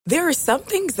There are some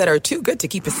things that are too good to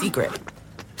keep a secret.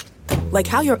 Like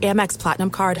how your Amex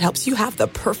Platinum card helps you have the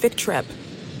perfect trip.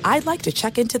 I'd like to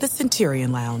check into the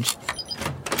Centurion Lounge.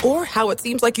 Or how it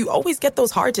seems like you always get those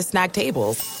hard-to-snag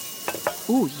tables.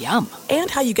 Ooh, yum.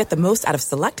 And how you get the most out of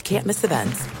select can't-miss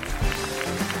events.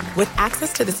 With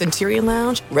access to the Centurion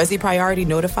Lounge, Resi Priority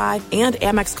Notified, and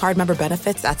Amex card member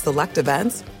benefits at select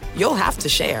events, you'll have to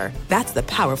share. That's the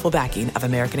powerful backing of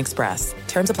American Express.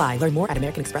 Terms apply. Learn more at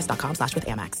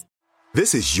americanexpress.com/withAmex.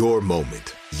 This is your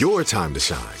moment, your time to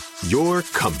shine, your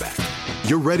comeback.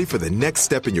 You're ready for the next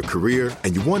step in your career,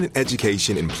 and you want an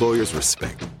education employers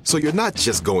respect. So you're not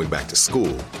just going back to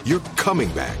school, you're coming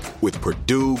back with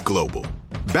Purdue Global.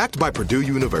 Backed by Purdue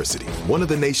University, one of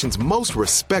the nation's most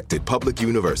respected public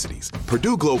universities,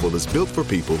 Purdue Global is built for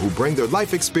people who bring their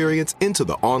life experience into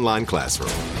the online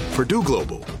classroom. Purdue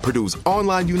Global, Purdue's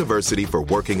online university for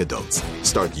working adults.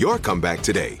 Start your comeback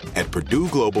today at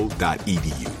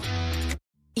purdueglobal.edu.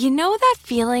 You know that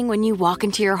feeling when you walk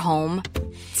into your home,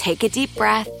 take a deep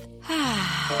breath,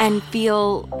 and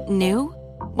feel new?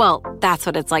 Well, that's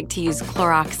what it's like to use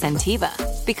Clorox Scentiva.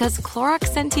 Because Clorox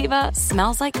Scentiva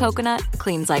smells like coconut,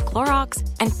 cleans like Clorox,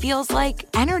 and feels like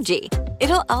energy.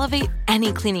 It'll elevate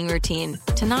any cleaning routine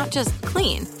to not just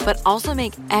clean, but also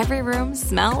make every room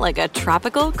smell like a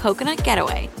tropical coconut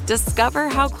getaway. Discover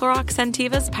how Clorox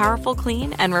Scentiva's powerful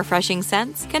clean and refreshing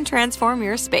scents can transform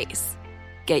your space.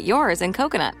 Get yours in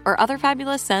coconut or other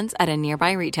fabulous scents at a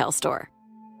nearby retail store.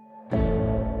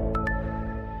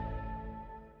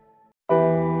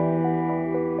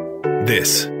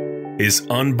 This is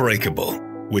Unbreakable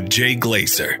with Jay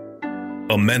Glazer,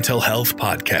 a mental health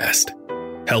podcast,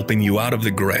 helping you out of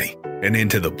the gray and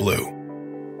into the blue.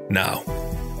 Now,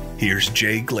 here's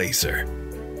Jay Glazer.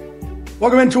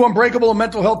 Welcome into Unbreakable, a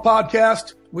mental health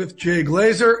podcast with Jay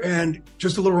Glazer. And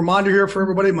just a little reminder here for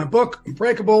everybody, my book,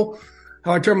 Unbreakable,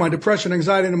 How I Turn My Depression,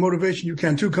 Anxiety, into Motivation You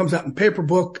Can Too, comes out in paper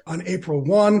book on April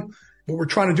 1. What we're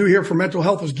trying to do here for mental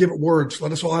health is give it words.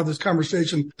 Let us all have this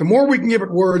conversation. The more we can give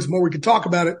it words, the more we can talk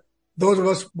about it. Those of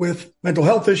us with mental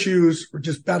health issues, or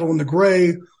just battling the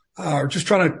gray, or just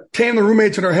trying to tame the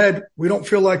roommates in our head, we don't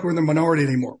feel like we're in the minority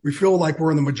anymore. We feel like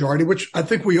we're in the majority, which I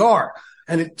think we are.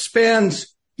 And it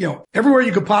spans, everywhere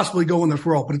you could possibly go in this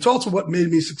world. But it's also what made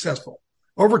me successful.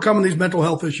 Overcoming these mental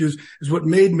health issues is what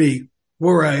made me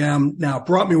where I am now,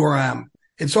 brought me where I am.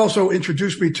 It's also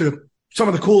introduced me to some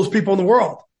of the coolest people in the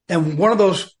world. And one of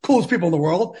those coolest people in the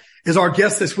world is our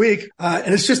guest this week.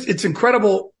 And it's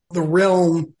incredible the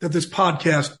realm that this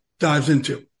podcast dives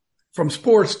into, from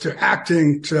sports to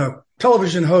acting to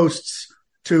television hosts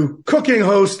to cooking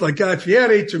hosts like Guy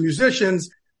Fieri to musicians.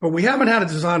 But we haven't had a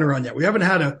designer on yet. We haven't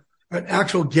had an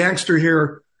actual gangster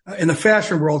here in the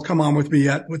fashion world come on with me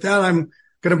yet. With that, I'm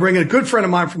going to bring in a good friend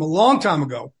of mine from a long time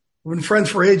ago. We've been friends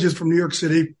for ages from New York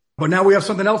City. But now we have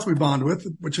something else we bond with,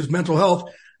 which is mental health.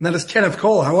 And that is Kenneth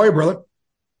Cole. How are you, brother?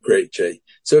 Great, Jay.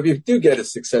 So if you do get a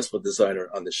successful designer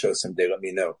on the show someday, let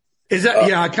me know. Is that,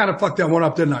 I kind of fucked that one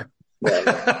up, didn't I?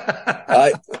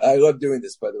 Yeah. I love doing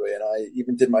this, by the way. And I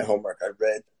even did my homework.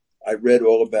 I read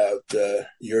all about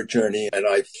your journey, and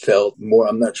I felt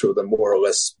I'm not sure the more or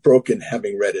less broken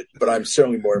having read it, but I'm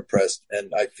certainly more impressed.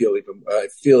 And I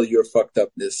feel your fucked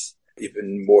upness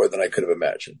even more than I could have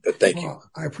imagined. But thank you.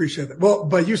 I appreciate that. Well,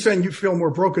 but you saying you feel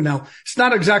more broken now, it's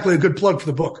not exactly a good plug for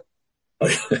the book. No,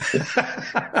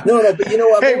 but you know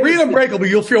what? Hey, read Unbreakable,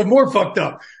 you'll feel more fucked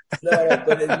up. No,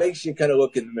 but it makes you kind of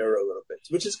look in the mirror a little bit,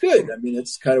 which is good. I mean,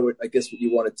 it's kind of what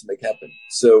you wanted to make happen.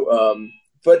 So,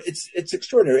 but it's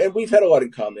extraordinary, and we've had a lot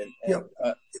in common,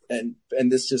 and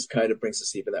this just kind of brings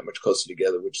us even that much closer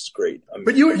together, which is great.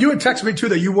 But you had texted me too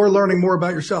that you were learning more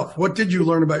about yourself. What did you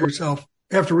learn about yourself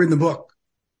after reading the book?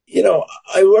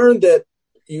 I learned that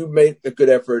you made a good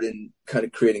effort in kind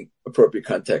of creating appropriate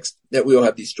context, that we all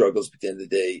have these struggles, but at the end of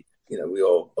the day, we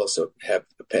all also have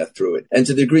a path through it. And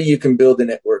to the degree you can build a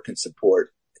network and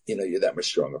support, you're that much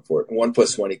stronger for it. 1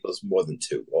 + 1 = more than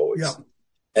 2, always. Yeah.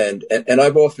 And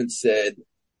I've often said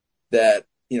that,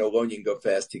 alone you can go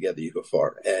fast, together you go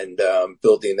far. And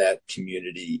building that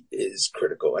community is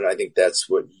critical. And I think that's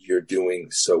what you're doing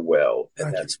so well.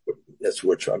 And that's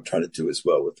what I'm trying to do as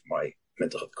well with my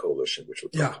mental health coalition, which we'll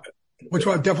talk about. Which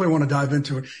I definitely want to dive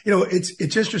into it. It's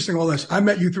interesting, all this. I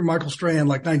met you through Michael Strahan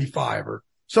like 95 or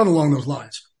something along those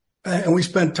lines. And we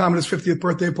spent time at his 50th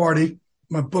birthday party.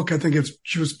 My book, I think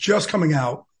she was just coming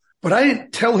out, but I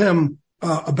didn't tell him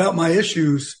about my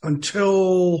issues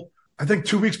until I think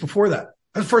 2 weeks before that.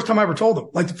 That's the first time I ever told him.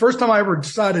 Like the first time I ever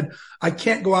decided I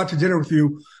can't go out to dinner with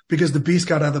you because the beast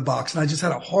got out of the box. And I just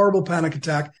had a horrible panic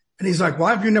attack. And he's like, why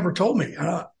have you never told me?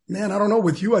 Man, I don't know.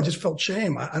 With you, I just felt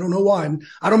shame. I don't know why. And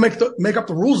I don't make up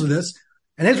the rules of this.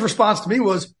 And his response to me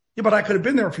was, yeah, but I could have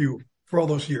been there for you for all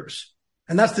those years.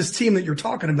 And that's this team that you're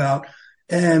talking about.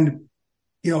 And,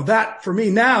 that for me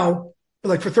now,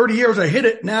 like for 30 years, I hit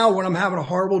it. Now when I'm having a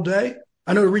horrible day,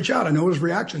 I know to reach out. I know what his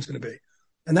reaction is going to be.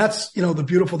 And that's, the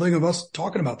beautiful thing of us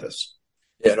talking about this.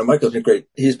 Yeah, no, Michael's been great.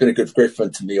 He's been a great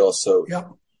friend to me also. Yeah.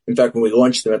 In fact, when we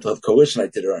launched the Mental Health Coalition, I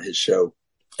did it on his show.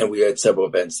 And we had several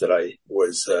events that I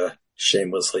was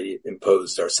shamelessly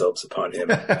imposed ourselves upon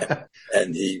him.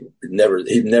 And he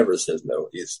never says no.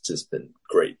 He's just been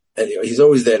great. Anyway, he's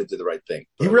always there to do the right thing.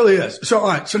 He really is. So, all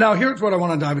right. So now here's what I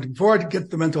want to dive into before I get to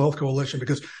the Mental Health Coalition,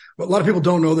 because a lot of people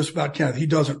don't know this about Kenneth. He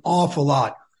does an awful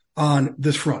lot on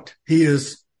this front.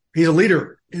 He's a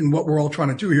leader in what we're all trying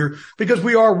to do here, because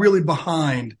we are really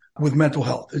behind with mental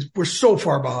health. We're so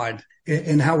far behind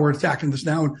in how we're attacking this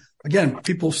now. And again,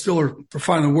 people still are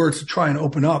finding the words to try and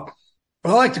open up.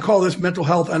 But I like to call this Mental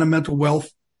Health and a Mental Wealth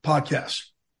podcast.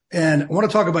 And I want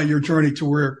to talk about your journey to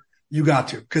where you got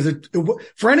to, because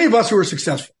for any of us who are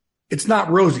successful, it's not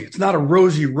rosy. It's not a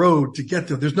rosy road to get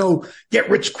there. There's no get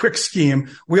rich quick scheme.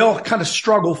 We all kind of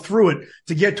struggle through it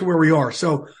to get to where we are.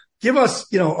 So give us,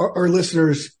 our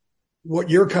listeners, what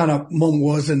your kind of moment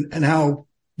was and how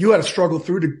you had to struggle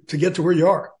through to get to where you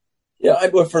are. Yeah.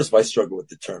 First of all, I struggle with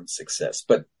the term success,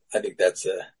 but I think it's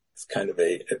kind of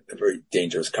a very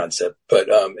dangerous concept, but,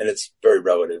 and it's very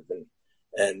relative,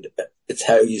 and it's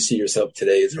how you see yourself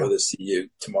today is how they see you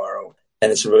tomorrow.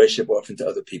 And it's a relationship often to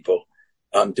other people.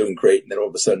 I'm doing great. And then all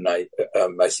of a sudden I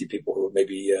see people who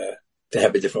maybe, to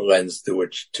have a different lens through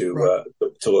which to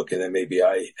look, and then maybe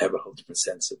I have a whole different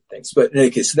sense of things. But in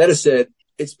any case, so that is said,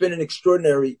 it's been an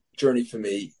extraordinary journey for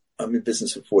me. I'm in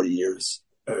business for 40 years.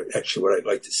 Actually, what I'd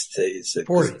like to say is that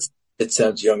 40. It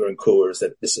sounds younger and cooler, is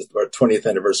that this is our 20th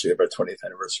anniversary of our 20th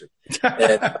anniversary.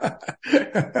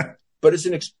 But it's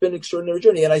been an extraordinary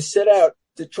journey. And I set out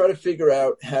to try to figure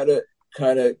out how to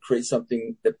kind of create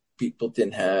something that people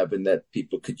didn't have and that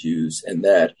people could use, and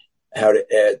that how to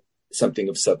add something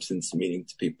of substance, meaning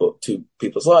to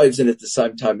people's lives, and at the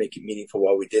same time make it meaningful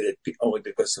while we did it, only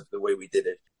because of the way we did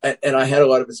it. And I had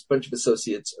a bunch of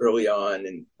associates early on,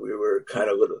 and we were kind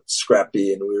of a little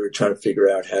scrappy, and we were trying to figure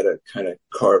out how to kind of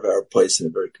carve our place in a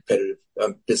very competitive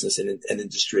business and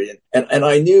industry. And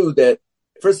I knew that,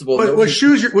 first of all, was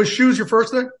shoes your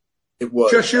first thing? It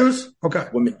was just shoes. Okay,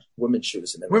 women's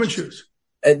shoes, and women's shoes.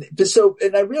 And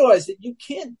I realized that you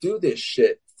can't do this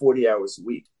shit 40 hours a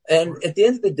week. And at the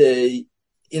end of the day,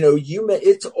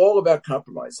 it's all about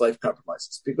compromise, life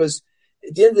compromises, because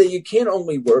at the end of the day, you can't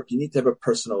only work. You need to have a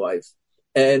personal life,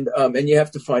 and you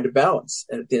have to find a balance.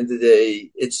 And at the end of the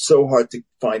day, it's so hard to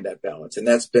find that balance. And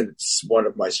that's been one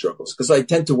of my struggles, because I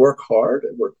tend to work hard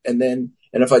and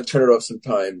if I turn it off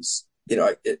sometimes,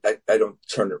 I don't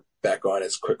turn it back on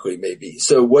as quickly, maybe.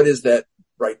 So what is that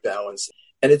right balance?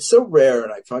 And it's so rare,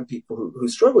 and I find people who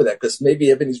struggle with that, because maybe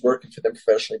everything's working for them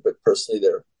professionally, but personally,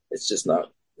 it's just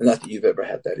not that you've ever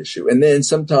had that issue. And then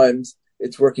sometimes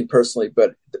it's working personally,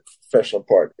 but the professional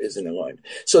part isn't aligned.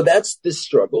 So that's the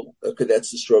struggle. Okay,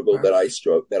 that's the struggle that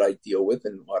I deal with,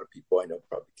 and a lot of people I know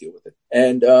probably deal with it.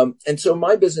 And so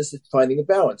my business is finding a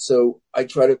balance. So I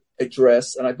try to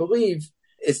address, and I believe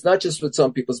it's not just what's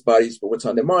on people's bodies, but what's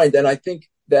on their mind. And I think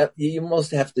that you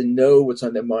almost have to know what's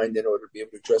on their mind in order to be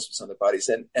able to address what's on their bodies.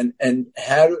 And at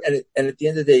the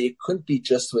end of the day, it couldn't be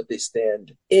just what they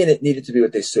stand in. It needed to be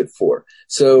what they stood for.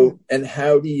 So, and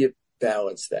how do you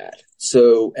balance that?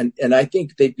 So, and I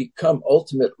think they become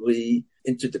ultimately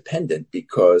interdependent,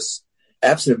 because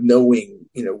absent of knowing,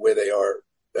 where they are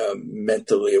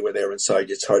mentally or where they are inside,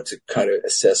 it's hard to kind of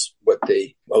assess what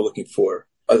they are looking for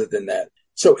other than that.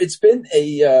 So it's been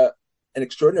an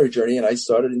extraordinary journey, and I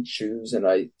started in shoes, and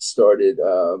I started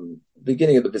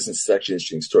beginning of the business is actually an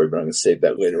interesting story, but I'm going to save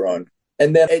that later on.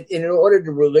 And then in order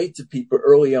to relate to people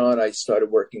early on, I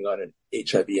started working on an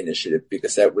HIV initiative,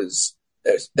 because that was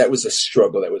a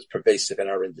struggle that was pervasive in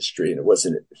our industry, and it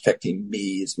wasn't affecting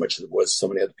me as much as it was so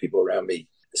many other people around me.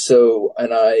 So,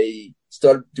 and I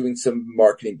started doing some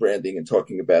marketing, branding, and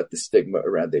talking about the stigma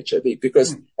around HIV,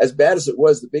 because as bad as it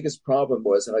was, the biggest problem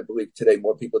was, and I believe today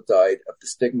more people died of the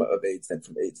stigma of AIDS than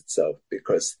from AIDS itself,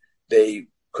 because they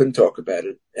couldn't talk about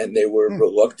it, and they were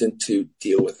reluctant to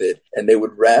deal with it, and they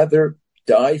would rather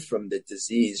die from the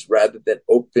disease rather than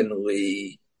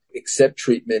openly accept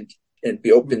treatment and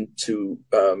be open to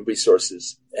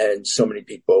resources. And so many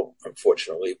people,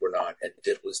 unfortunately, were not and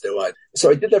did lose their lives.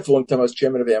 So I did that for a long time. I was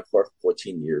chairman of AMFAR for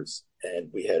 14 years, and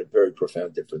we had a very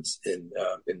profound difference in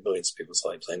millions of people's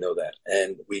lives. I know that.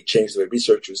 And we changed the way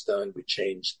research was done. We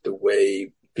changed the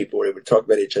way people were able to talk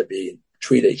about HIV and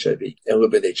treat HIV and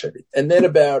live with HIV. And then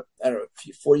about,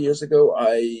 4 years ago,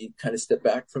 I kind of stepped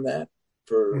back from that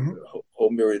for a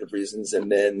whole myriad of reasons.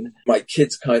 And then my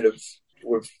kids kind of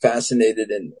were fascinated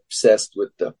and obsessed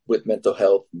with mental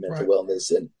health, mental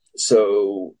wellness. And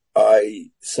so I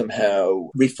somehow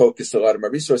refocused a lot of my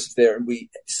resources there, and we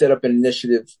set up an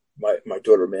initiative. My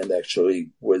daughter Amanda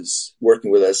actually was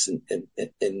working with us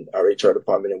in our HR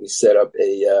department, and we set up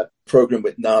a program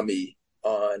with NAMI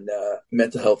on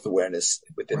mental health awareness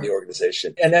within the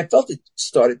organization. And I felt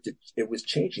it was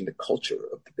changing the culture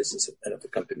of the business and of the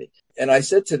company. And I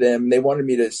said to them, they wanted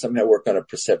me to somehow work on a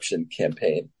perception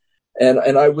campaign. And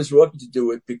I was reluctant to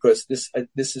do it because this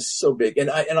is so big. And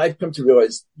I've come to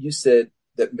realize, you said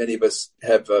that many of us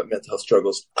have mental health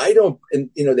struggles. I don't, and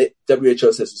the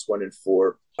WHO says it's 1 in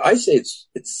 4. I say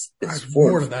it's 4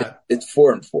 more than that. It's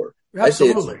 4 and 4.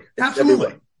 Absolutely. I say it's Absolutely.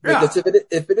 Everyone. Yeah. Because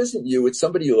if it isn't you, it's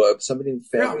somebody you love, somebody in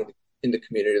the family, in the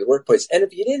community, the workplace. And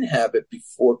if you didn't have it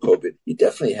before COVID, you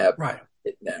definitely have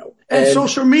it now. And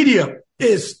social media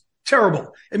is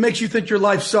terrible. It makes you think your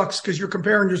life sucks because you're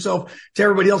comparing yourself to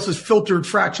everybody else's filtered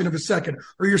fraction of a second,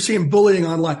 or you're seeing bullying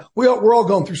online. We're all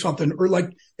going through something, or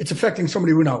like it's affecting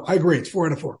somebody we know. I agree. It's 4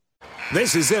 out of 4.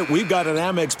 This is it. We've got an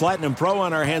Amex Platinum Pro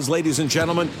on our hands, ladies and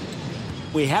gentlemen.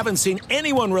 We haven't seen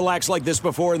anyone relax like this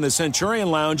before in the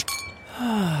Centurion Lounge.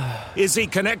 Is he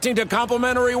connecting to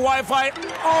complimentary Wi-Fi?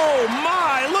 Oh,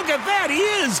 my. Look at that. He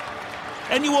is.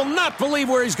 And you will not believe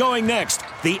where he's going next.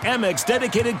 The Amex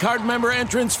dedicated card member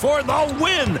entrance for the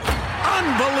win.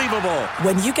 Unbelievable.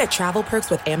 When you get travel perks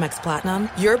with Amex Platinum,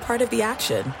 you're part of the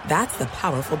action. That's the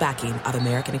powerful backing of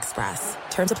American Express.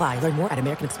 Terms apply. Learn more at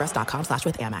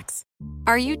americanexpress.com/withAmex.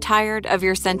 Are you tired of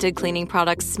your scented cleaning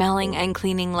products smelling and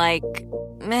cleaning like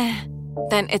meh?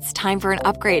 Then it's time for an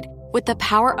upgrade with the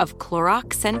power of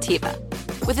Clorox Scentiva.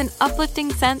 With an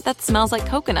uplifting scent that smells like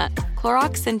coconut,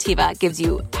 Clorox Scentiva gives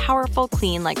you powerful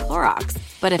clean like Clorox,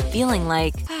 but a feeling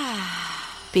like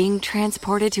being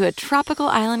transported to a tropical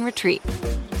island retreat.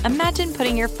 Imagine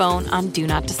putting your phone on Do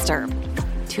Not Disturb,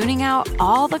 tuning out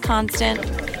all the constant,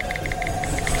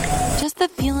 just the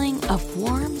feeling of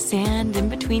warm sand in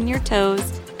between your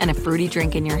toes and a fruity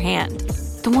drink in your hand.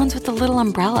 The ones with the little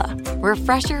umbrella.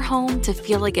 Refresh your home to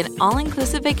feel like an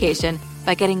all-inclusive vacation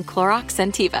by getting Clorox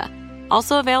Scentiva.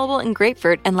 Also available in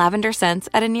grapefruit and lavender scents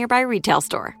at a nearby retail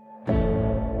store.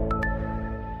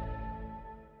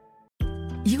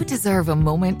 You deserve a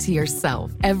moment to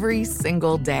yourself every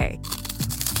single day.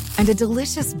 And a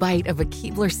delicious bite of a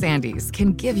Keebler Sandies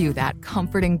can give you that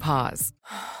comforting pause.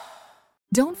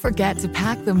 Don't forget to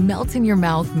pack the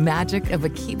melt-in-your-mouth magic of a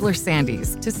Keebler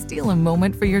Sandies to steal a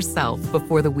moment for yourself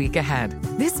before the week ahead.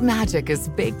 This magic is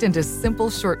baked into simple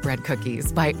shortbread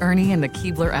cookies by Ernie and the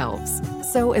Keebler Elves.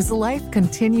 So as life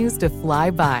continues to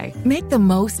fly by, make the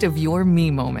most of your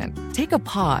me moment. Take a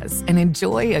pause and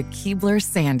enjoy a Keebler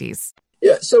Sandies.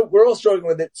 Yeah, so we're all struggling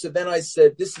with it. So then I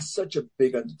said, this is such a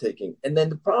big undertaking. And then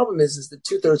the problem is that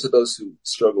 2/3 of those who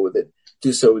struggle with it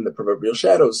do so in the proverbial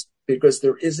shadows, because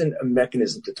there isn't a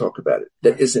mechanism to talk about it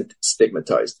that isn't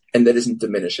stigmatized and that isn't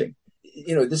diminishing.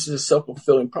 This is a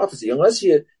self-fulfilling prophecy unless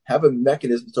you have a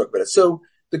mechanism to talk about it. So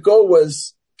the goal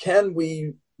was, can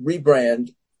we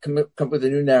rebrand, come up with a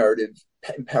new narrative,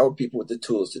 empower people with the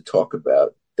tools to talk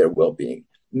about their well-being?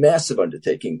 Massive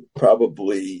undertaking,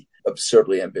 probably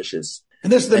absurdly ambitious.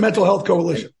 And this is the Mental Health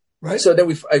Coalition. Right. So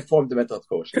then I formed the Mental Health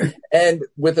Coalition and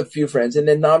with a few friends. And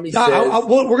then NAMI says,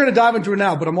 we're going to dive into it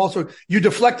now, but you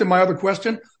deflected my other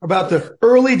question about the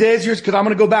early days years, because I'm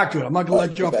going to go back to it. I'm not going to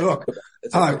let you off the hook.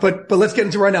 All right. But let's get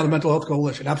into right now the Mental Health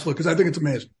Coalition. Absolutely. Because I think it's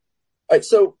amazing. All right.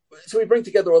 So we bring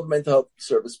together all the mental health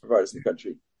service providers in the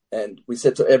country. And we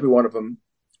said to every one of them,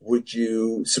 would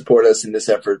you support us in this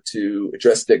effort to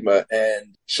address stigma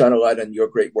and shine a light on your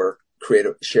great work, create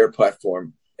a shared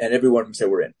platform? And every one of them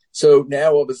said we're in. So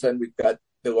now all of a sudden we've got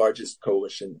the largest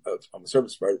coalition of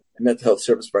service providers and mental health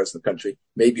service providers in the country,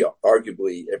 maybe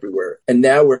arguably everywhere. And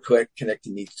now we're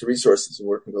connecting needs to resources and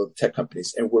working with tech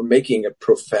companies. And we're making a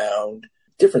profound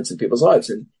difference in people's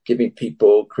lives and giving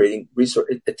people,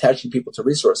 attaching people to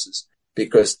resources.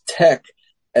 Because tech,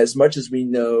 as much as we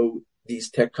know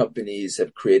these tech companies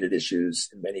have created issues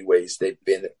in many ways, they've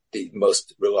been the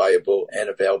most reliable and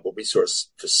available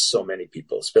resource for so many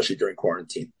people, especially during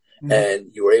quarantine. Mm-hmm. And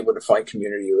you were able to find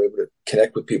community, you were able to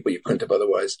connect with people you couldn't have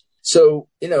otherwise. So,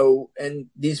 and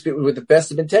these people with the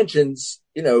best of intentions,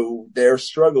 they're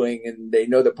struggling and they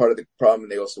know they're part of the problem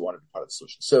and they also want to be part of the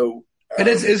solution. So, and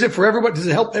is it for everybody? Does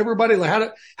it help everybody?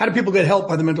 Like how do people get help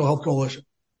by the Mental Health Coalition?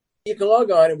 You can log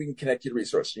on and we can connect you to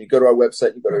resources. You go to our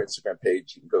website, you go to our Instagram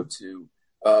page, you can go to,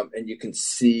 and you can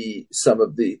see some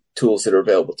of the tools that are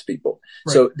available to people.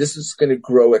 Right. So this is going to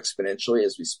grow exponentially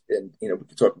we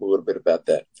can talk a little bit about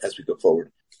that as we go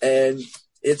forward. And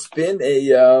it's been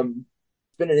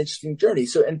been an interesting journey.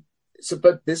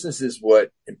 But business is what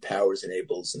empowers,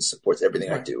 enables, and supports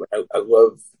everything I do. I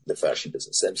love the fashion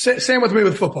business. And same with me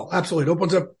with football. Absolutely. It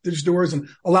opens up these doors and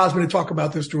allows me to talk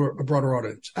about this to a broader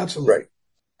audience. Absolutely. Right.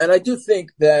 And I do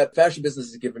think that fashion business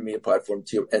has given me a platform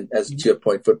too. And as to your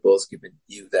point, football has given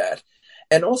you that.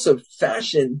 And also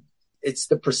fashion, it's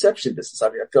the perception business. I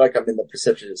mean, I feel like I'm in the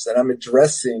perception business and I'm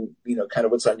addressing, kind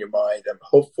of what's on your mind. I'm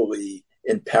hopefully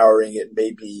empowering it,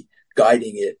 maybe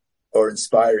guiding it or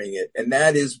inspiring it. And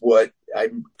that is what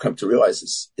I've come to realize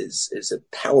is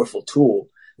a powerful tool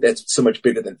that's so much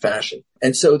bigger than fashion.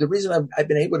 And so the reason I've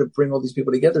been able to bring all these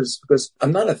people together is because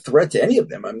I'm not a threat to any of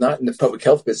them. I'm not in the public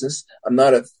health business. I'm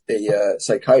not a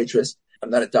psychiatrist. I'm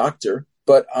not a doctor,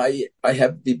 but I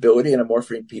have the ability, and I'm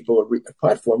offering people a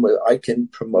platform where I can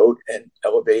promote and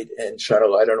elevate and shine a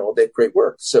light on all that great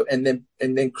work. So, and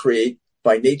then create,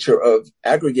 by nature of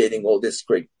aggregating all this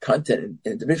great content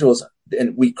in individuals,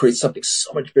 and we create something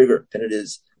so much bigger than it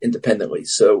is independently.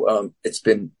 So it's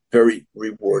been very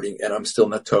rewarding, and I'm still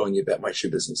not telling you about my shoe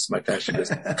business, my fashion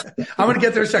business. I'm going to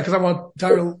get there in a second because I want to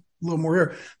dive a little more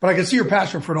here, but I can see your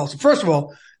passion for it also. First of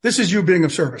all, this is you being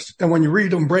of service. And when you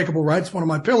read Unbreakable, right, it's one of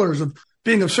my pillars of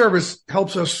being of service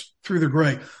helps us through the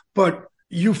gray, but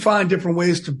you find different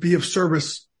ways to be of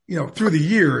service, through the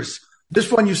years.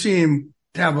 This one you seem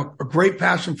to have a great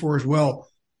passion for as well.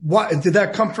 What did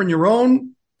that come from your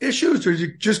own issues, or did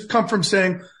it just come from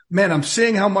saying, man, I'm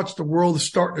seeing how much the world is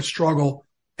starting to struggle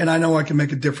and I know I can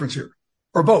make a difference here,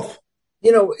 or both?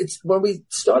 It's when we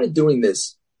started doing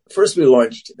this, first we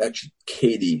launched, actually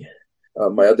Katie,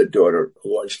 my other daughter,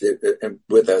 launched it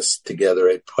with us together,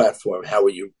 a platform, How Are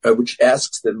You, which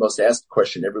asks the most asked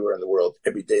question everywhere in the world,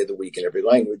 every day of the week in every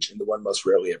language, and the one most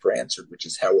rarely ever answered, which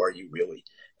is, how are you really?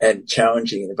 And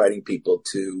challenging and inviting people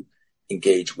to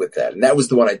engage with that. And that was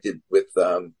the one I did with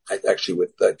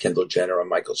Kendall Jenner on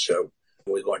Michael's show.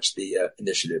 We launched the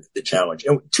initiative, the challenge,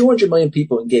 and 200 million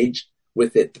people engaged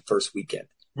with it the first weekend.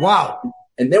 Wow.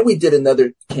 And then we did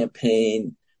another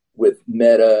campaign with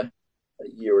Meta a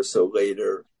year or so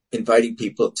later, inviting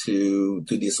people to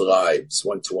do these lives,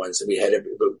 one-to-ones. And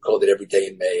we called it Every Day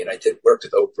in May. And I worked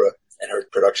with Oprah and her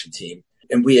production team.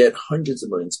 And we had hundreds of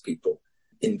millions of people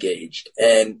engaged.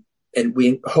 And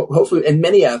we hopefully, and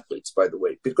many athletes, by the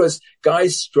way, because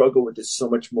guys struggle with this so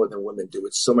much more than women do.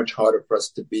 It's so much harder for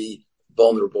us to be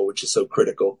vulnerable, which is so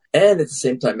critical, and at the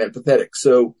same time empathetic.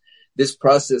 So this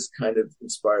process kind of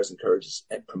inspires, encourages,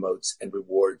 and promotes and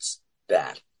rewards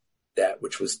that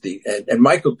which was and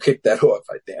Michael kicked that off.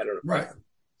 I think, I don't know. Right. I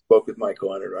spoke with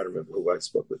Michael on it. I don't remember who I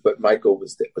spoke with, but Michael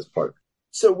was part of it.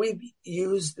 So we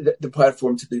use the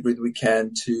platform to the degree that we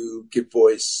can to give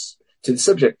voice to the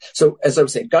subject. So as I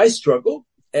was saying, guys struggle.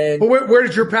 And well, where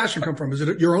did your passion come from? Is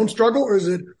it your own struggle, or is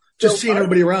it just seeing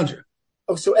everybody around you?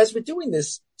 Oh, so as we're doing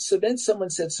this, so then someone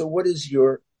said, so what is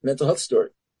your mental health story?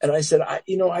 And I said, I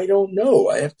don't know.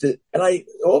 I have to, and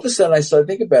all of a sudden I started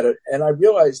thinking about it, and I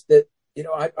realized that,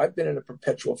 I've been in a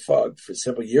perpetual fog for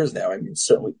several years now. I mean,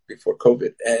 certainly before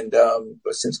COVID and,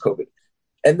 or since COVID.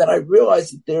 And then I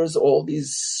realized that there's all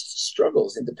these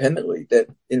struggles independently that,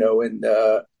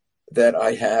 that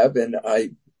I have, and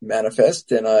I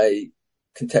manifest, and I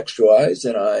contextualize,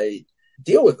 and I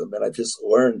deal with them. And I've just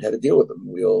learned how to deal with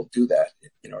them. We all do that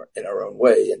in our own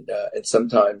way. And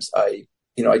sometimes I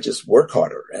just work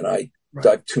harder, and I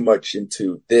dive too much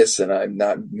into this, and I'm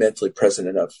not mentally present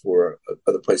enough for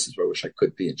other places where I wish I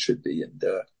could be and should be. And,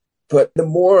 but the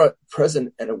more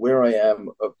present and aware I am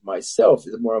of myself,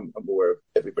 the more I'm aware of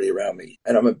everybody around me.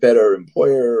 And I'm a better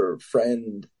employer,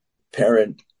 friend,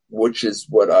 parent, which is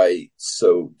what I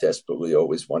so desperately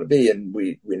always want to be. And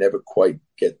we never quite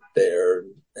get there,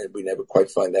 and we never quite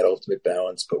find that ultimate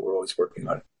balance, but we're always working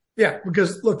on it. Yeah,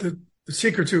 because look, the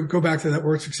secret to go back to that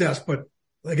word success, but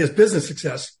I guess business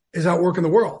success is outworking the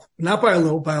world, not by a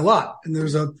little, by a lot. And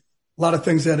there's a lot of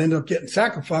things that end up getting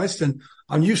sacrificed. And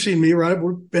you've seen me, right?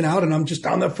 We've been out, and I'm just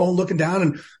on that phone looking down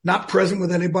and not present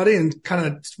with anybody, and kind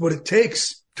of what it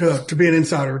takes to be an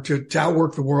insider, to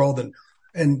outwork the world.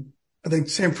 And I think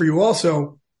same for you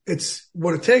also. It's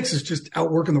what it takes is just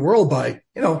outworking the world by,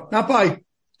 not by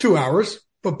 2 hours,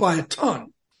 but by a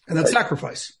ton. And that's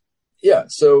sacrifice. Yeah.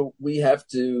 So we have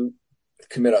to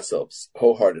commit ourselves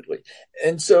wholeheartedly.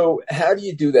 And so how do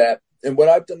you do that? And what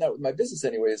I've done that with my business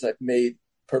anyway is I've made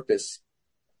purpose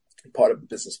part of the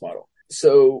business model.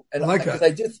 So, and I like that.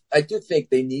 I do think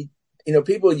they need,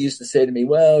 people used to say to me,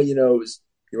 well, you're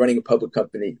running a public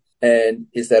company, and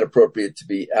is that appropriate to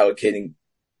be allocating,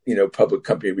 public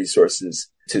company resources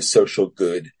to social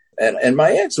good? And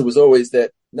my answer was always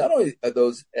that not only are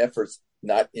those efforts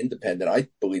not independent. I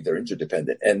believe they're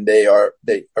interdependent, and they are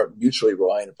mutually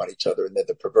reliant upon each other, and they're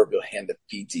the proverbial hand that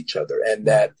feeds each other. And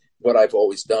that what I've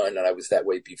always done, and I was that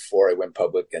way before I went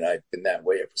public, and I've been that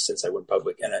way ever since I went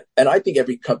public. And I think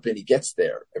every company gets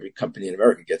there. Every company in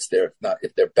America gets there.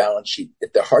 If their balance sheet,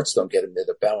 if their hearts don't get them there,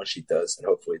 their balance sheet does, and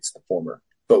hopefully it's the former.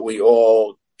 But we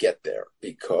all get there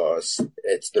because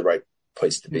it's the right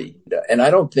place to be. And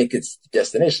I don't think it's the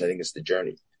destination. I think it's the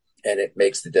journey. And it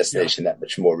makes the destination that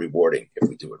much more rewarding if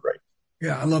we do it right.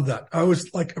 Yeah, I love that. I always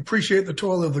appreciate the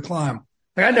toil of the climb.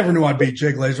 I never knew I'd beat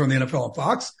Jay Glazer on the NFL on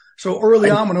Fox. So early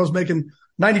on when I was making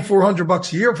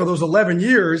 $9,400 a year for those 11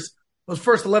 years, those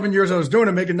first 11 years I was doing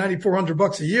it, making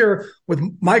 $9,400 a year with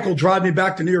Michael driving me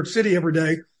back to New York City every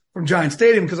day from Giant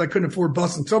Stadium because I couldn't afford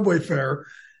bus and subway fare.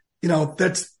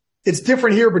 It's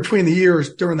different here between the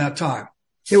years during that time.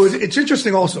 It's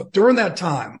interesting also during that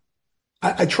time.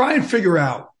 I try and figure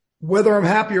out whether I'm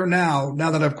happier now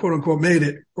that I've quote unquote made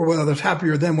it, or whether I was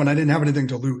happier then when I didn't have anything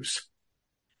to lose.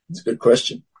 It's a good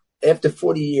question. After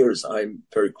 40 years, I'm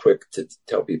very quick to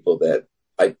tell people that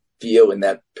I feel in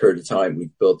that period of time,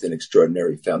 we've built an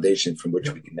extraordinary foundation from which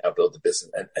we can now build a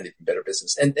business, and even better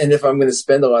business. And if I'm going to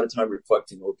spend a lot of time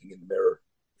reflecting, looking in the mirror,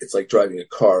 it's like driving a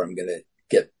car. I'm going to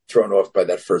get thrown off by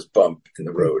that first bump in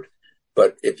the road.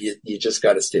 But if you just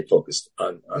got to stay focused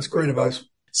on that's great advice.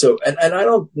 So, and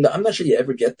I'm not sure you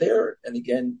ever get there. And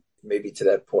again, maybe to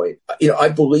that point, I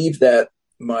believe that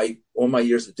all my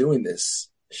years of doing this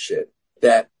shit,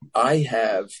 that I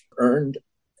have earned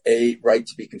a right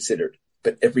to be considered,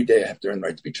 but every day I have to earn the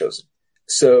right to be chosen.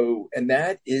 So, and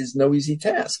that is no easy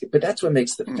task, but that's what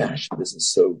makes the fashion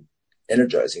business so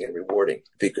energizing and rewarding,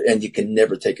 and you can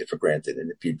never take it for granted.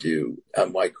 And if you do,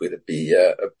 I'm likely to be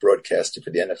a broadcaster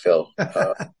for the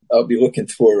NFL. I'll be looking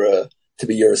to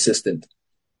be your assistant.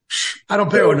 I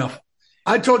don't pay enough.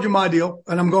 I told you my deal,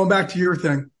 and I'm going back to your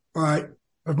thing. All right.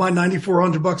 Of my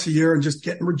 $9,400 a year and just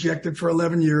getting rejected for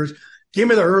 11 years. Give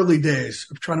me the early days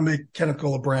of trying to make Kenneth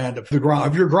Cole a brand of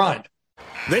your grind.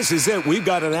 This is it. We've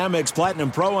got an Amex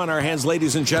Platinum Pro on our hands,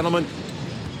 ladies and gentlemen.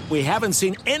 We haven't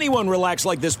seen anyone relax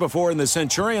like this before in the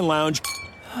Centurion Lounge.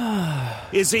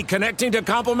 Is he connecting to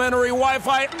complimentary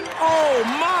Wi-Fi? Oh,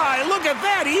 my. Look at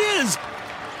that. He is.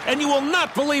 And you will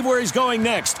not believe where he's going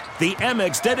next. The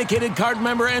Amex dedicated card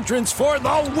member entrance for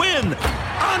the win.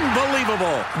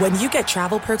 Unbelievable. When you get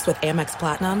travel perks with Amex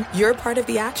Platinum, you're part of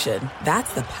the action.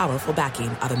 That's the powerful backing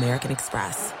of American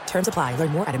Express. Terms apply. Learn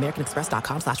more at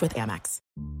americanexpress.com/withAmex.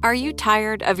 Are you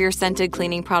tired of your scented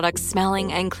cleaning products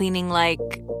smelling and cleaning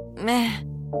like meh?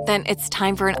 Then it's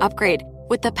time for an upgrade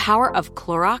with the power of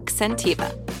Clorox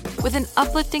Scentiva. With an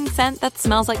uplifting scent that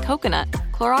smells like coconut,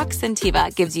 Clorox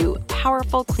Scentiva gives you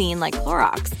powerful clean like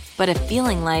Clorox, but a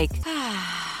feeling like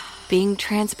being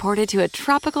transported to a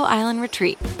tropical island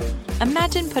retreat.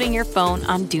 Imagine putting your phone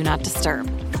on Do Not Disturb,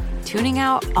 tuning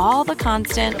out all the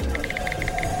constant,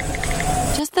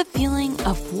 just the feeling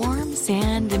of warm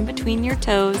sand in between your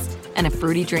toes and a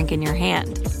fruity drink in your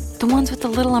hand. The ones with the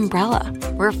little umbrella.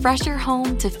 Refresh your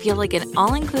home to feel like an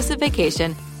all-inclusive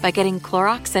vacation by getting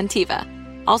Clorox Scentiva.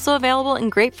 Also available in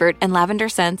grapefruit and lavender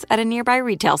scents at a nearby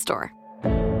retail store.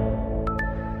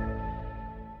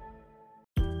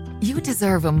 You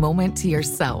deserve a moment to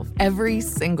yourself every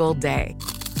single day.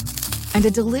 And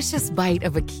a delicious bite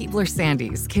of a Keebler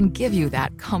Sandies can give you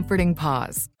that comforting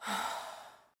pause.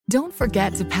 Don't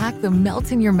forget to pack the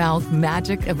melt-in-your-mouth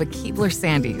magic of a Keebler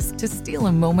Sandies to steal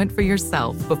a moment for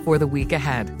yourself before the week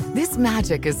ahead. This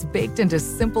magic is baked into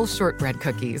simple shortbread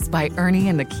cookies by Ernie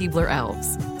and the Keebler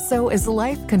Elves. So as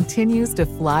life continues to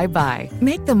fly by,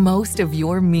 make the most of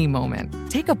your me moment.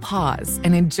 Take a pause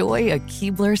and enjoy a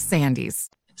Keebler Sandies.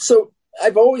 So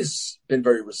I've always been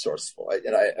very resourceful,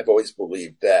 and I've always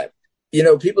believed that,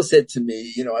 people said to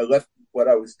me, I left what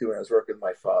I was doing. I was working with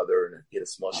my father, and he had a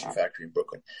small shoe factory in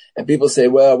Brooklyn. And people say,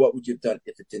 well, what would you have done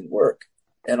if it didn't work?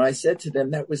 And I said to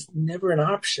them, that was never an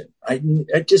option. I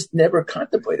just never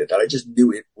contemplated that. I just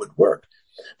knew it would work.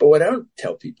 But what I don't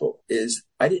tell people is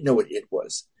I didn't know what it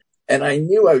was. And I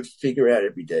knew I would figure out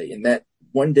every day, and that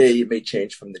one day it may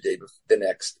change from the day before the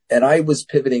next. And I was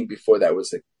pivoting before that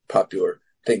was a popular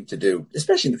thing to do,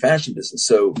 especially in the fashion business.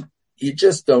 So you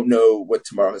just don't know what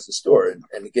tomorrow has in store.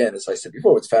 And again, as I said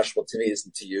before, what's fashionable to me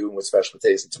isn't to you, and what's fashionable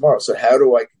today isn't tomorrow. So how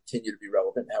do I continue to be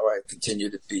relevant? How do I continue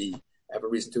to have a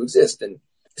reason to exist? And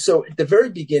so at the very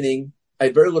beginning, I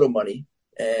had very little money,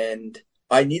 and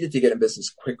I needed to get in business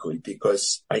quickly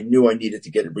because I knew I needed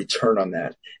to get a return on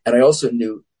that. And I also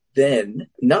knew then,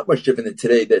 not much different than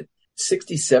today, that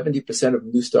 60-70% of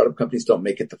new startup companies don't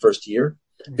make it the first year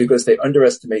because they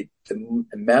underestimate the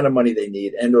amount of money they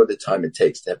need and or the time it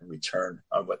takes to have a return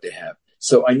on what they have.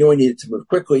 So I knew I needed to move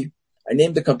quickly. I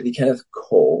named the company Kenneth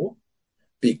Cole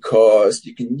because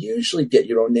you can usually get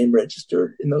your own name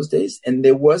registered in those days. And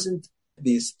there wasn't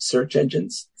these search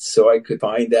engines, so I could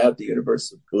find out the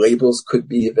universe of labels could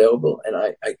be available.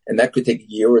 And and that could take a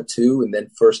year or two. And then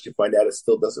first you find out it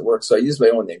still doesn't work. So I used my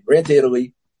own name, ran to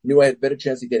Italy, knew I had a better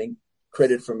chance of getting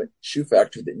credit from a shoe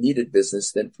factory that needed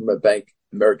business than from a bank,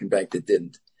 American bank that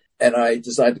didn't. And I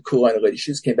designed a cool line of ladies'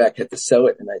 shoes, came back, had to sell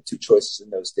it. And I had two choices in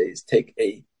those days: take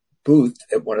a booth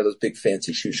at one of those big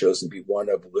fancy shoe shows and be one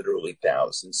of literally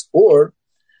thousands, or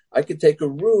I could take a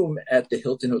room at the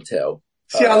Hilton Hotel.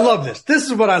 See, I love this. This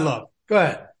is what I love. Go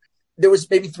ahead. There was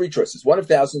maybe three choices. One of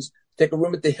thousands, take a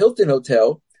room at the Hilton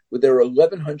Hotel where there were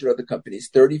 1,100 other companies,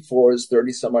 30 floors,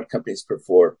 30 some odd companies per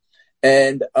floor,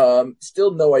 and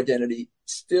still no identity,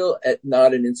 still at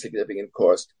not an insignificant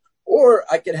cost. Or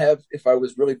I could have, if I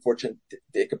was really fortunate,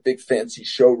 take a big fancy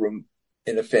showroom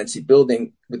in a fancy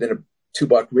building within a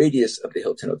 2-block radius of the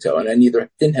Hilton Hotel. And I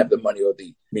didn't have the money or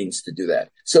the means to do that.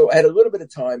 So I had a little bit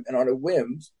of time, and on a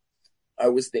whim, I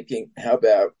was thinking, how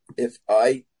about if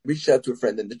I reached out to a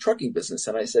friend in the trucking business,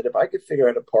 and I said, if I could figure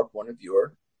out how to park one of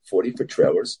your 40-foot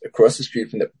trailers across the street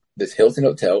from this Hilton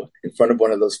Hotel in front of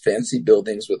one of those fancy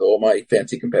buildings with all my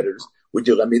fancy competitors, would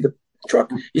you lend me the truck?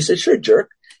 He said, sure,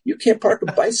 jerk. You can't park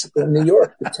a bicycle in New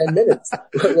York for 10 minutes,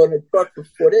 let alone a truck for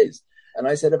 4 days. And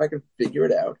I said, if I can figure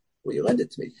it out, will you lend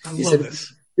it to me? He said,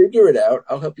 this. Figure it out.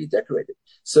 I'll help you decorate it.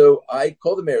 So I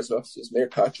called the mayor's office. It was Mayor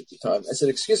Koch at the time. I said,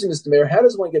 excuse me, Mr. Mayor, how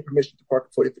does one get permission to park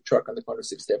a 40-foot truck on the corner of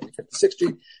 6th Avenue, 56th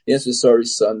Street? The answer is, sorry,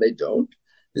 son, they don't.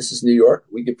 This is New York.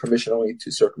 We give permission only in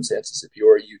two circumstances: if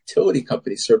you're a utility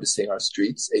company servicing our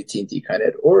streets, AT&T, Con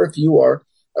Ed, or if you are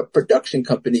a production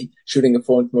company shooting a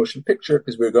full-length motion picture,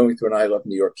 because we were going through an I Love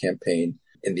New York campaign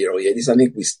in the early 80s. I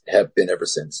think we have been ever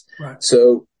since. Right.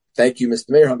 So thank you,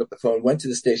 Mr. Mayor. Hung up the phone, went to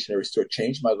the stationery store,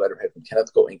 changed my letterhead from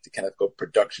Kenneth Cole Inc. to Kenneth Cole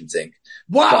Productions Inc.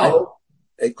 Wow.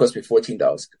 It cost me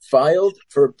 $14. Filed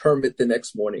for a permit the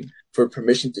next morning for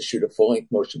permission to shoot a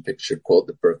full-length motion picture called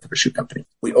The Birth of a Shoe Company.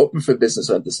 We opened for business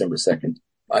on December 2nd.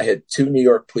 I had 2 New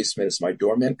York policemen as my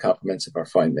doorman, compliments of our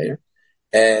fine mayor.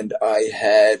 And I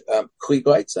had Klieg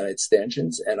lights, I had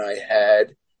stanchions, and I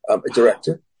had a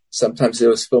director. Sometimes there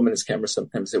was film in his camera,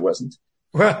 sometimes there wasn't.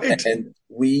 Right. And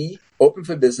we opened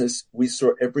for business. We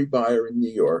saw every buyer in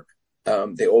New York.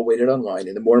 They all waited online.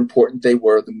 And the more important they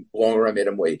were, the longer I made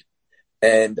them wait.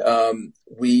 And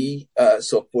we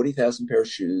sold 40,000 pair of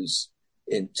shoes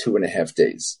in 2.5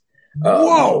 days.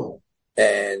 Whoa.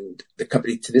 And the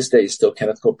company to this day is still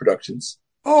Kenneth Cole Productions.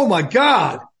 Oh, my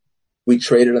God. We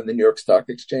traded on the New York Stock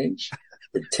Exchange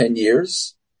for 10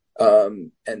 years.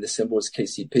 And the symbol is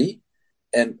KCP.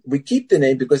 And we keep the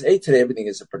name because, today everything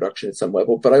is a production at some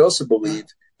level. But I also believe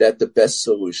that the best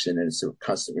solution, and it's a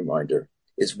constant reminder,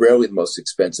 is rarely the most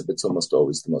expensive. It's almost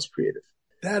always the most creative.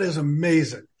 That is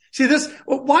amazing. See this?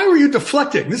 Well, why were you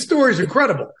deflecting? This story is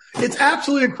incredible. It's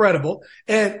absolutely incredible.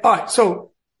 And all right,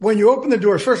 so when you open the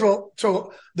doors, first of all,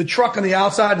 so the truck on the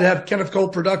outside to have Kenneth Cole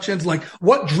Productions, like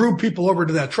what drew people over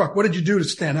to that truck? What did you do to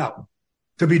stand out,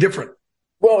 to be different?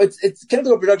 Well, it's Kenneth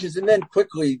Cole Productions, and then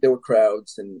quickly there were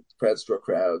crowds, and crowds draw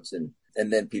crowds, and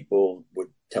then people would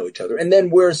tell each other. And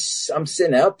then I'm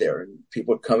sitting out there, and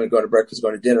people would come and go to breakfast,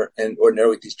 go to dinner, and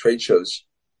ordinarily at these trade shows,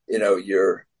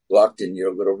 you're locked in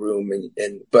your little room,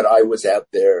 but I was out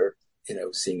there,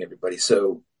 seeing everybody.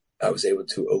 So I was able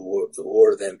to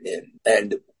lure them in,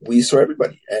 and we saw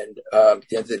everybody. And at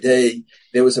the end of the day,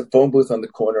 there was a phone booth on the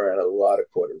corner and a lot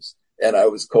of quarters. And I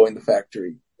was calling the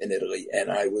factory in Italy,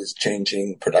 and I was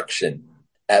changing production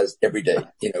as every day,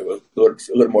 a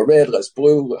little more red, less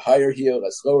blue, higher heel,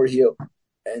 less lower heel.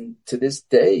 And to this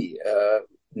day,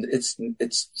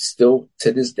 it's still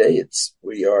to this day,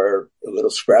 we are a little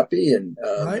scrappy and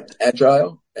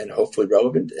agile and hopefully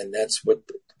relevant. And that's what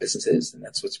the business is. And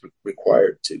that's what's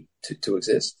required to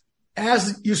exist.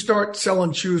 As you start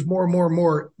selling shoes more and more and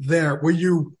more there, were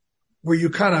you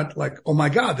kind of like, oh my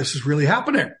God, this is really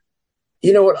happening?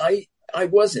 You know what? I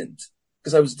wasn't,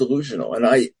 because I was delusional, and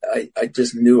I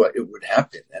just knew it would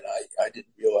happen. And I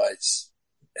didn't realize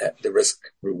the risk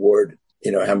reward,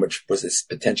 how much was this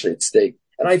potentially at stake.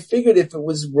 And I figured if it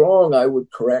was wrong, I would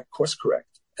course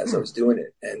correct as I was doing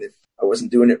it. And if I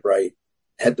wasn't doing it right,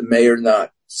 had the mayor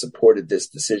not supported this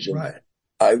decision,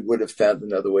 I would have found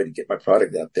another way to get my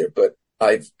product out there. But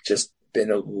I've just been,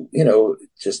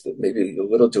 just maybe a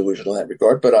little delusional in that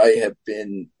regard, but I have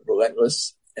been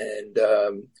relentless and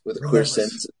with a clear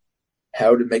sense of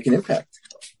how to make an impact.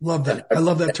 Love that. I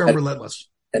love that term, relentless.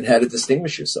 And how to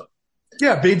distinguish yourself.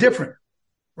 Yeah, be different,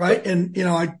 right? And,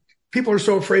 people are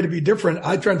so afraid to be different.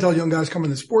 I try to tell young guys coming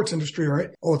in the sports industry,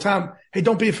 right, all the time, hey,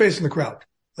 don't be a face in the crowd.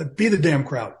 Like, be the damn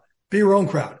crowd. Be your own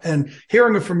crowd. And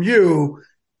hearing it from you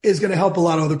is going to help a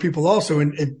lot of other people also,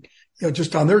 and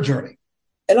just on their journey.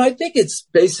 And I think it's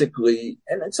basically,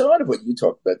 and it's a lot of what you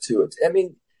talk about too.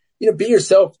 Be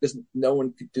yourself, because no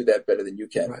one could do that better than you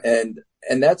can. Right.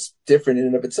 And that's different in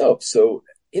and of itself. So,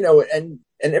 and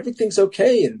everything's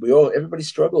okay. And everybody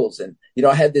struggles. And,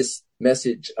 I had this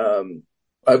message.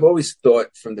 I've always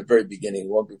thought from the very beginning,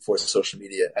 long before social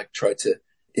media, I tried to,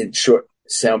 in short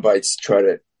sound bites, try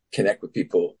to connect with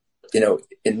people,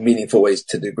 in meaningful ways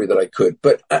to the degree that I could.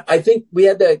 But I think we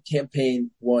had that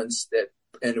campaign once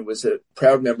and it was a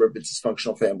proud member of a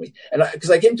dysfunctional family. And because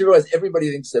I came to realize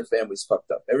everybody thinks their family's fucked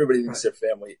up. Everybody thinks their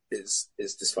family is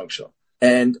dysfunctional.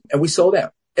 And we sold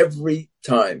out. Every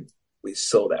time we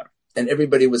sold out. And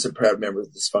everybody was a proud member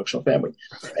of the dysfunctional family.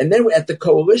 And then at the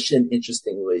coalition,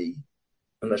 interestingly,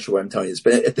 I'm not sure why I'm telling you this,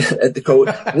 but at the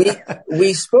coalition,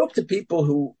 we spoke to people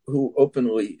who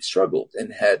openly struggled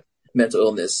and had mental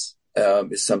illness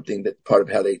is something that part of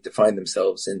how they define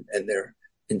themselves and their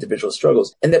individual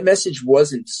struggles. And that message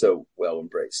wasn't so well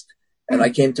embraced. And I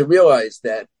came to realize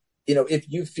that, if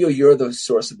you feel you're the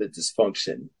source of the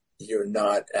dysfunction, you're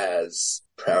not as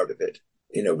proud of it,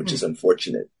 which is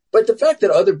unfortunate. But the fact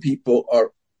that other people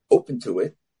are open to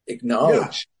it,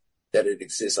 acknowledge that it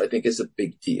exists, I think is a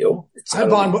big deal. I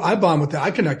bond with that.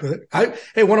 I connect with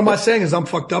it. One of my saying is I'm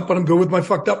fucked up, but I'm good with my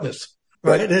fucked upness.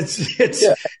 Right.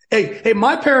 Hey,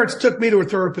 my parents took me to a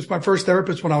therapist, my first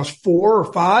therapist, when I was 4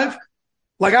 or 5.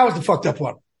 Like I was the fucked up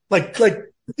one. Like,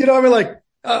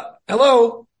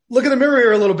 hello, look in the mirror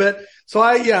here a little bit. So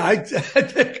I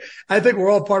think we're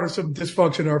all part of some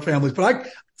dysfunction in our families. But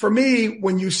for me,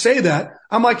 when you say that,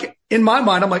 I'm like, in my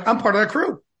mind, I'm part of that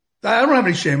crew. I don't have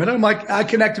any shame in it. I'm like, I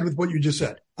connected with what you just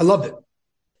said. I loved it.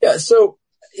 Yeah. So,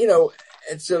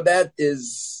 and so that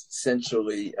is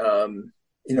essentially,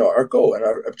 our goal and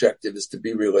our objective is to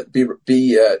be real,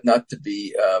 not to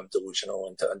be delusional,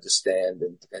 and to understand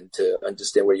and to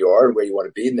understand where you are and where you want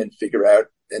to be, and then figure out,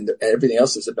 and everything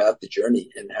else is about the journey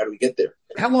and how do we get there.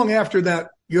 How long after that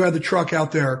you had the truck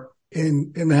out there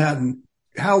in Manhattan?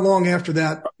 How long after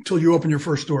that until you opened your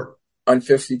first store? On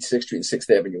 56th Street and 6th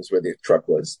Avenue is where the truck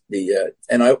was.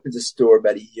 And I opened the store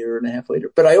about a year and a half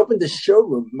later. But I opened the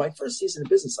showroom. My first season of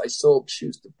business, I sold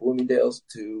shoes to Bloomingdale's,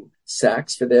 to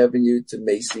Saks Fifth Avenue, to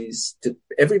Macy's, to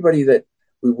everybody that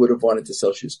we would have wanted to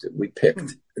sell shoes to. We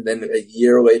picked. And then a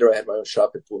year later, I had my own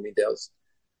shop at Bloomingdale's.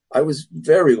 I was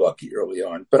very lucky early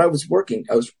on, but I was working.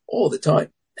 I was all the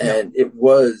time. And it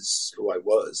was who I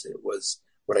was. It was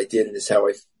what I did, and it's how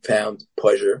I found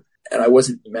pleasure. And I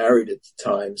wasn't married at the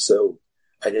time, so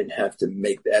I didn't have to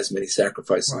make as many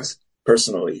sacrifices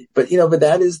personally. But, but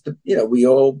that is we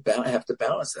all have to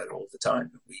balance that all the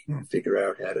time. We figure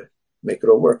out how to make it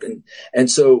all work.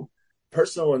 And so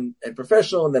personal and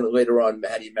professional, and then later on,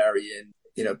 how do you marry in,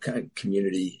 kind of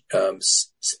community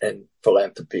and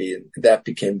philanthropy. And that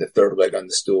became the third leg on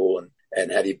the stool.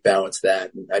 And how do you balance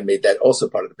that? And I made that also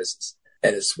part of the business.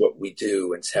 And it's what we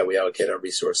do, and it's how we allocate our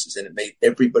resources. And it made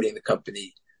everybody in the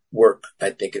company work,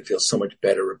 I think, and feel so much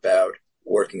better about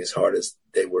working as hard as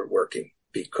they were working,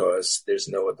 because there's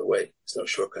no other way. There's no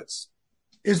shortcuts.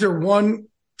 Is there one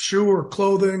shoe or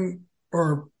clothing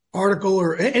or article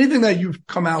or anything that you've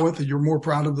come out with that you're more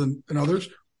proud of than others,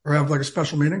 or have like a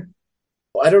special meaning?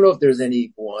 Well, I don't know if there's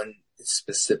any one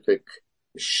specific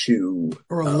shoe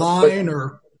or a line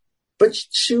but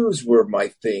shoes were my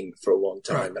thing for a long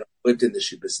time. Right. And I lived in the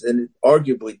shoe business, and it's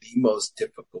arguably the most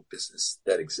difficult business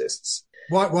that exists.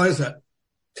 Why is that?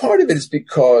 Part of it is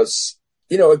because,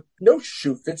 no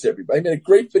shoe fits everybody. I mean, a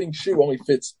great fitting shoe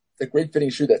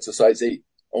that's a size 8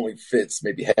 only fits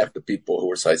maybe half the people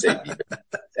who are size 8 even.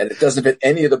 And it doesn't fit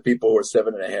any of the people who are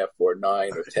 7.5 or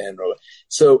 9 or 10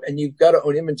 and you've got to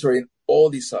own inventory in all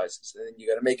these sizes, and then you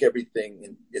got to make everything,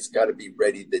 and it's got to be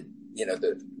ready the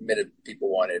minute people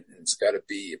want it, and it's got to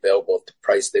be available at the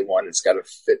price they want it. It's got to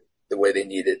fit the way they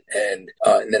need it. And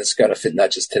then it's got to fit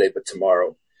not just today, but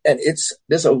tomorrow. And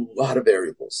there's a lot of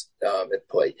variables at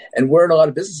play. And we're in a lot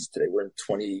of businesses today. We're in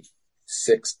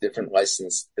 26 different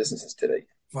licensed businesses today.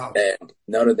 Wow. And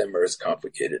none of them are as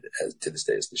complicated to this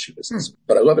day as the shoe business.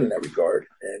 But I love it in that regard.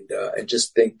 And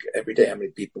just think every day how many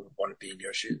people want to be in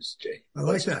your shoes, Jay. I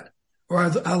like that. Or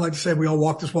I like to say we all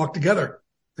walk this walk together.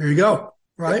 There you go.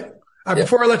 Right?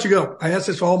 Before I let you go, I ask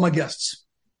this to all my guests.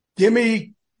 Give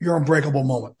me your unbreakable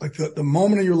moment, like the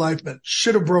moment in your life that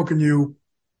should have broken you,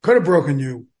 could have broken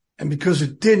you, and because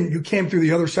it didn't, you came through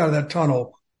the other side of that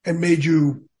tunnel and made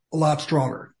you a lot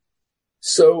stronger.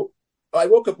 So I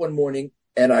woke up one morning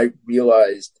and I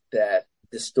realized that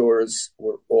the stores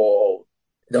were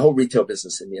the whole retail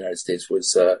business in the United States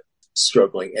was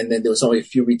struggling. And then there was only a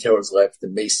few retailers left,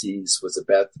 and Macy's was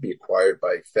about to be acquired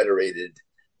by Federated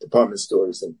Department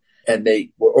Stores. And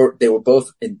they were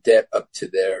both in debt up to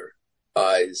their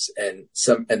eyes, and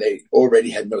they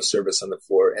already had no service on the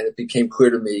floor. And it became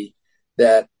clear to me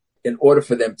that in order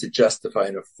for them to justify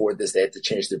and afford this, they had to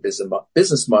change their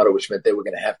business model, which meant they were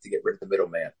going to have to get rid of the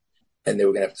middleman, and they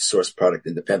were going to have to source product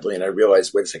independently. And I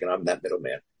realized, wait a second, I'm that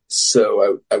middleman.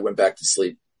 So I went back to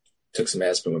sleep, took some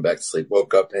aspirin, went back to sleep,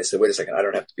 woke up, and I said, wait a second, I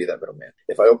don't have to be that middleman.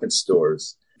 If I open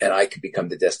stores and I could become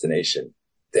the destination,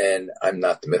 then I'm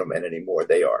not the middleman anymore.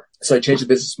 They are. So I changed the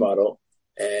business model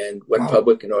and went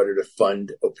public in order to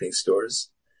fund opening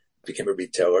stores, became a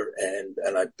retailer, and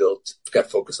I got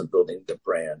focused on building the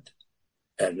brand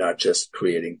and not just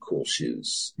creating cool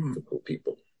shoes for cool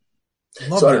people.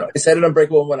 So I don't know. Is that an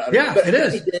unbreakable one? Yeah, it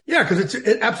is. Yeah, because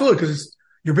absolutely, because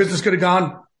your business could have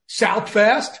gone south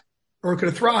fast, or it could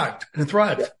have thrived, and it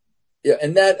thrived. Yeah,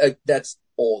 and that's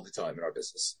all the time in our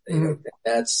business. You know,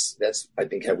 that's I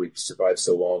think how we've survived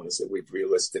so long, is that we've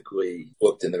realistically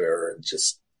looked in the mirror and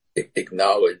just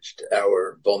acknowledged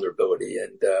our vulnerability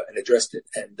and addressed it,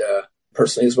 and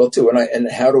personally as well too.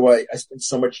 And how do I spend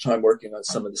so much time working on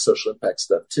some of the social impact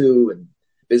stuff too, and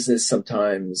business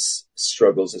sometimes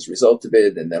struggles as a result of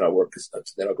it, and then I'll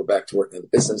go back to working on the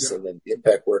business, and then the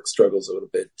impact work struggles a little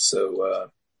bit. So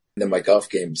then my golf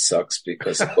game sucks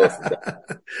because of both of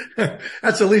them.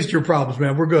 That's at least your problems,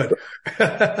 man. We're good.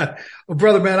 Well,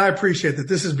 brother, man, I appreciate that.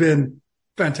 This has been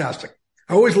fantastic.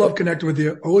 I always love connecting with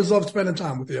you. Always love spending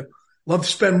time with you. Love to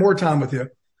spend more time with you.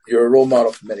 You're a role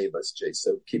model for many of us, Jay.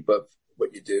 So keep up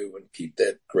what you do and keep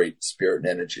that great spirit and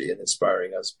energy and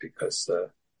inspiring us, because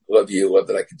love you. Love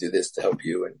that I could do this to help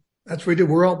you. And that's what we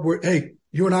do. Hey,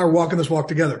 you and I are walking this walk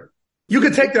together. You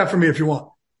can take that from me if you want.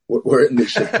 We're in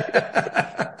this shit.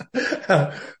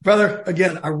 Brother,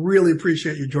 again, I really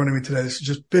appreciate you joining me today. This has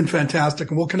just been fantastic,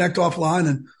 and we'll connect offline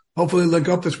and hopefully link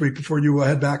up this week before you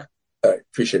head back. All right.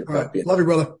 Appreciate it. All right. Love you,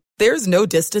 brother. There's no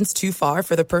distance too far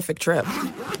for the perfect trip.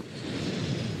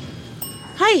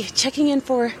 Hi, checking in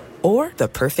for... Or the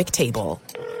perfect table.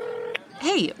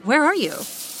 Hey, where are you?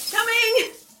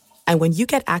 Coming! And when you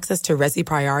get access to Resi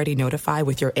Priority Notify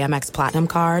with your Amex Platinum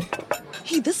card...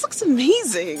 Hey, this looks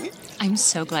amazing. I'm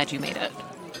so glad you made it.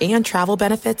 And travel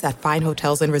benefits at fine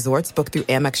hotels and resorts booked through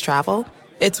Amex Travel,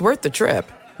 it's worth the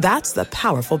trip. That's the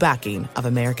powerful backing of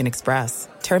American Express.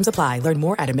 Terms apply. Learn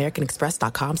more at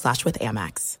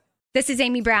americanexpress.com/withAmex. This is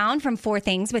Amy Brown from 4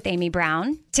 Things with Amy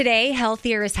Brown. Today,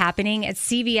 healthier is happening at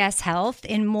CVS Health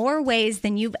in more ways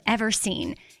than you've ever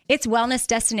seen. It's wellness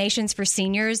destinations for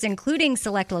seniors, including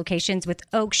select locations with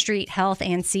Oak Street Health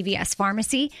and CVS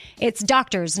Pharmacy. It's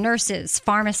doctors, nurses,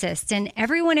 pharmacists, and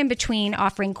everyone in between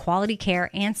offering quality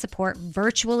care and support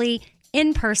virtually,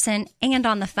 in person, and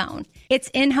on the phone. It's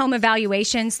in-home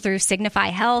evaluations through Signify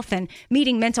Health and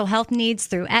meeting mental health needs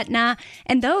through Aetna.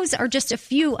 And those are just a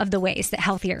few of the ways that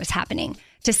healthier is happening.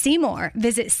 To see more,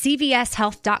 visit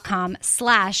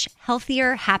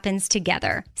cvshealth.com/healthier happens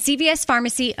together. CVS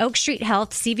Pharmacy, Oak Street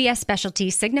Health, CVS Specialty,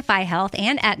 Signify Health,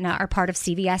 and Aetna are part of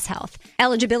CVS Health.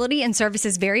 Eligibility and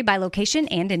services vary by location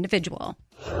and individual.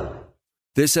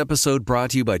 This episode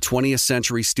brought to you by 20th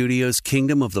Century Studios'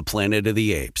 Kingdom of the Planet of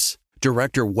the Apes.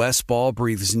 Director Wes Ball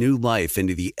breathes new life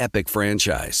into the epic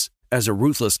franchise. As a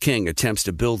ruthless king attempts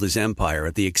to build his empire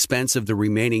at the expense of the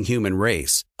remaining human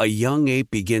race, a young ape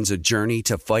begins a journey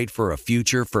to fight for a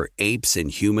future for apes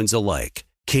and humans alike.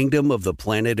 Kingdom of the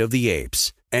Planet of the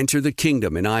Apes. Enter the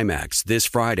kingdom in IMAX this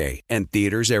Friday and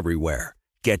theaters everywhere.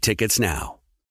 Get tickets now.